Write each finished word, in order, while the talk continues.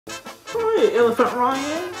Hey, Elephant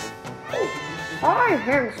Ryan. Hi,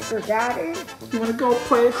 Hamster Daddy. You wanna go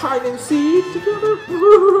play hide and seek together?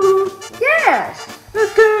 Yes.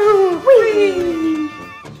 Let's go! Whee!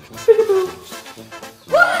 Peekaboo!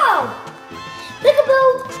 Wow!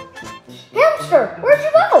 Peekaboo! Hamster, where'd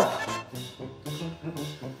you go?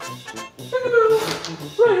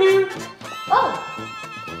 Peekaboo! Right here. Oh.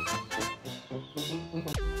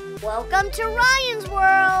 Welcome to Ryan's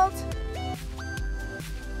World.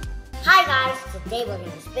 Hi guys, today we're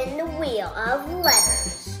going to spin the wheel of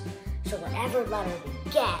letters. So whatever letter we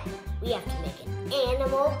get, we have to make an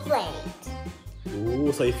animal plate.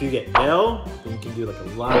 Ooh, so if you get L, then you can do like a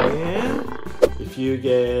lion. If you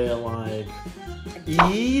get like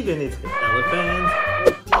E, then it's an elephant.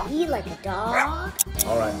 D like a dog.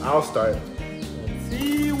 Alright, I'll start. Let's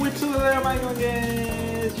see which letter am I gonna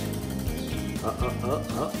get?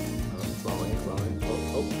 Slowing.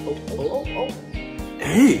 Oh.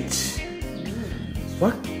 H.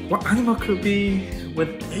 What animal could be with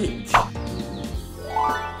H?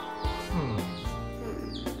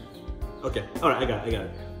 Okay, alright, I got it.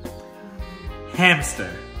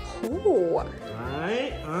 Hamster. Ooh.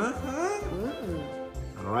 Right?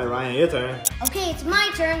 Alright, Ryan, your turn. Okay, it's my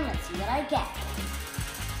turn. Let's see what I get.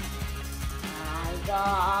 I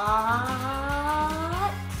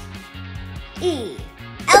got E.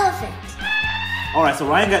 Elephant. Alright, so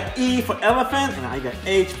Ryan got E for elephant and I got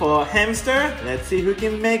H for hamster. Let's see who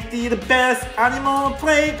can make the best animal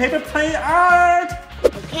plate, paper plate art.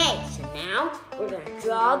 Okay, so now we're going to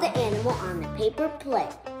draw the animal on the paper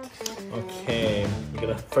plate. Okay, we're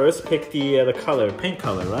gonna first pick the color, paint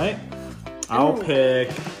color, right? I'll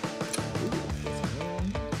pick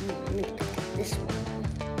This one.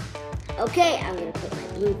 Okay, I'm going to put my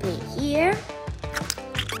blue paint here.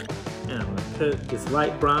 and I'm gonna put this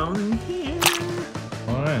light brown in here.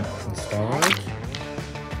 Alright, some stars.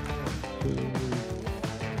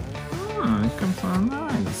 Oh, it comes out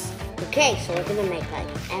nice. Okay, so we're going to make like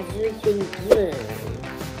everything blue.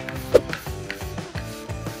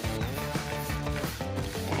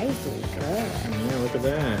 That is really good. Yeah, look at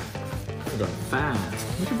that. We're going fast.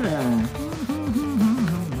 Look at that.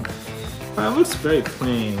 That looks very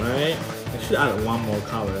plain, right? I should add one more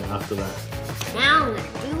color after that. Now I'm going to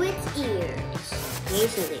do its ears. Okay,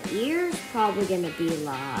 so the ears probably going to be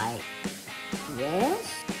like this.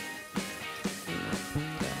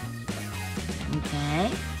 Okay.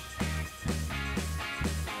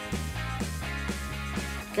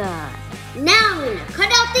 Good. Now I'm going to cut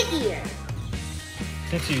out the ear.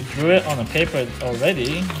 Since you drew it on the paper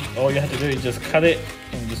already, all you have to do is just cut it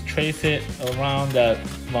and just trace it around that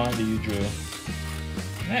line that you drew.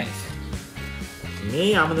 Nice.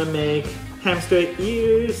 Me, I'm gonna make hamster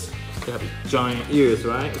ears. They have giant ears,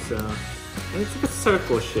 right? So it's like a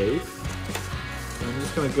circle shape. So I'm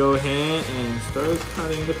just gonna go ahead and start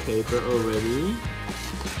cutting the paper already.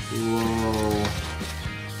 Whoa.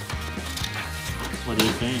 What do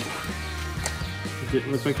you think? Does it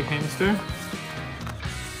look like a hamster?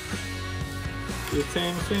 The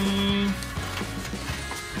same thing.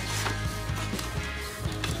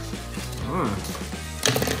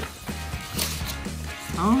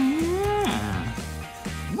 Oh yeah.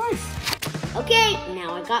 Nice. Okay,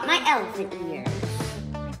 now I got my elephant ears.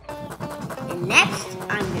 And next,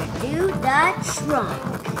 I'm going to do the trunk.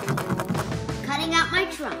 Cutting out my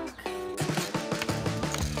trunk.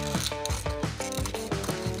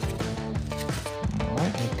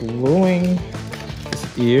 Alright, and gluing this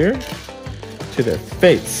ear to their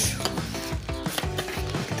face.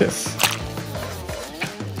 Like this.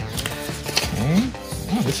 Okay.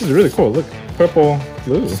 Oh, this is really cool. Look, purple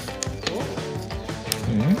glue.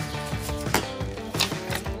 Okay.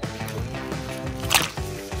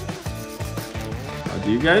 What do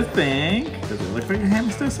you guys think? Does it look like a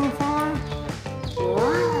hamster so far?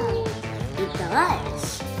 Wow, it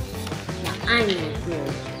does. Now I'm going to do it.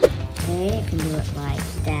 Okay, I can do it like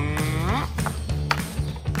that.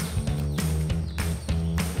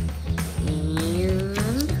 And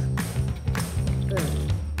boom.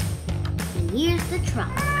 And here's the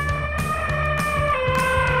trunk.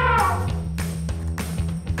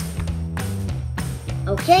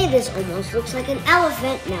 Okay, this almost looks like an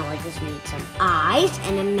elephant. Now I just need some eyes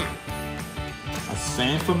and a mouth.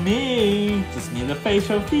 Same for me. Just need the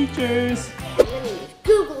facial features. I'm gonna use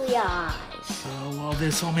googly eyes. Oh, well,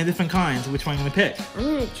 there's so many different kinds. Which one are you gonna pick? I'm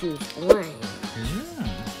gonna choose orange. Yeah.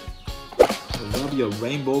 I love your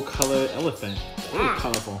rainbow colored elephant. Very Yeah.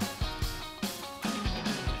 colorful.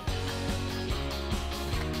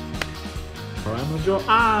 Alright, I'm gonna draw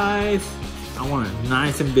eyes. I want it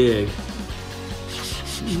nice and big.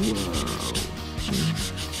 Whoa.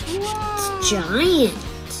 It's giant.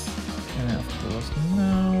 And then of course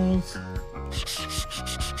nose.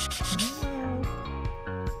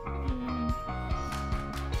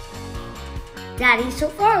 Daddy, so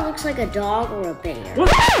far it looks like a dog or a bear.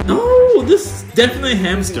 What? No, this is definitely a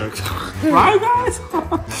hamster. Right, guys?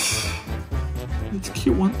 It's a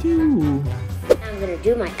cute one too. I'm gonna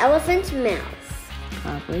do my elephant's mouth.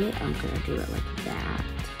 Probably I'm gonna do it like that.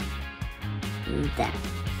 And that.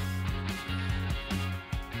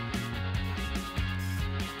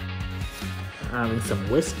 Having some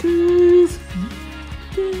whiskers.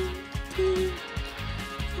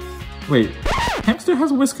 Wait, hamster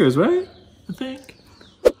has whiskers, right? I think.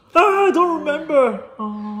 Ah, I don't remember.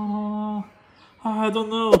 Oh, I don't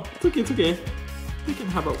know. It's okay, it's okay. They can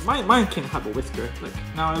have a mine can have a whisker. Like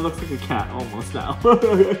now it looks like a cat almost now.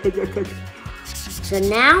 So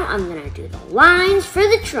now I'm gonna do the lines for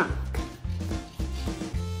the trunk.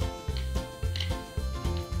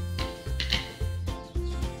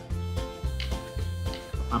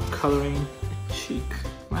 I'm coloring a cheek.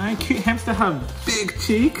 My cute hamster have big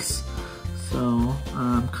cheeks. So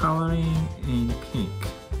I'm coloring in pink.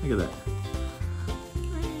 Look at that.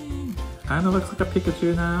 Kinda looks like a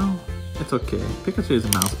Pikachu now. It's okay. Pikachu is a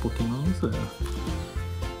mouse Pokemon, so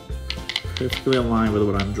perfectly aligned with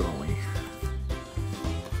what I'm drawing.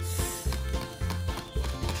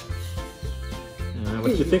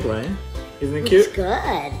 What do you think, Ryan? Isn't it cute? It's good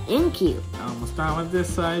and cute. Almost done with this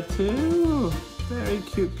side too. Very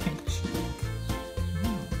cute pink cheek.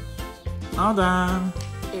 All done.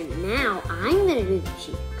 And now I'm gonna do the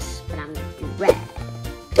cheeks, but I'm gonna do red.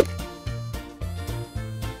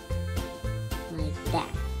 Like that.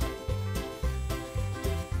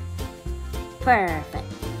 Perfect.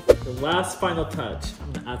 The last final touch.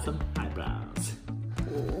 I'm gonna add some eyebrows.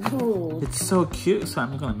 Ooh. It's so cute, so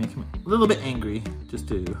I'm gonna make him a little bit angry just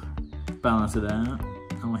to balance it out.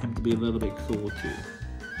 I want him to be a little bit cool too.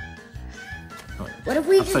 Oh, What if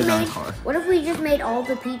we upside down is hard. just made all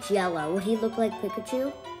the peach yellow? Would he look like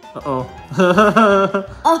Pikachu? Uh-oh.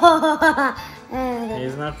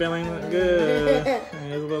 He's not feeling good.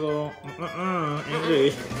 He's a little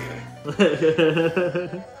angry.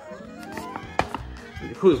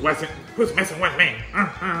 Who's messing with me?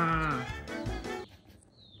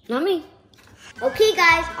 Not me. Okay,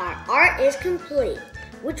 guys, our art is complete.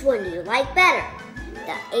 Which one do you like better?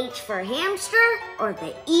 The H for hamster or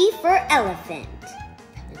the E for elephant?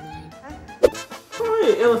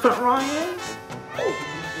 Hi, Elephant Ryan.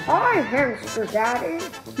 Hi, hamster daddy.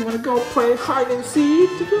 You wanna go play hide and seek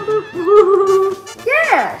together?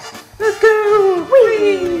 Yes. Let's go!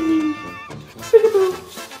 Whee! Peekaboo!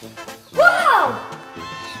 Wow!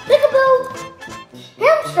 Peekaboo!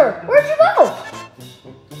 Hamster, where'd you go?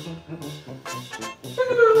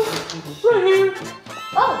 Peekaboo! Right here!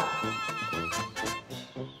 Oh!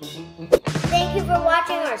 Thank you for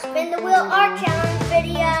watching our Spin the Wheel Art Challenge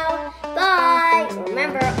video. Bye!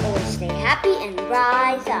 Remember, always stay happy and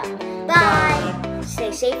rise up. Bye!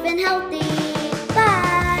 Stay safe and healthy.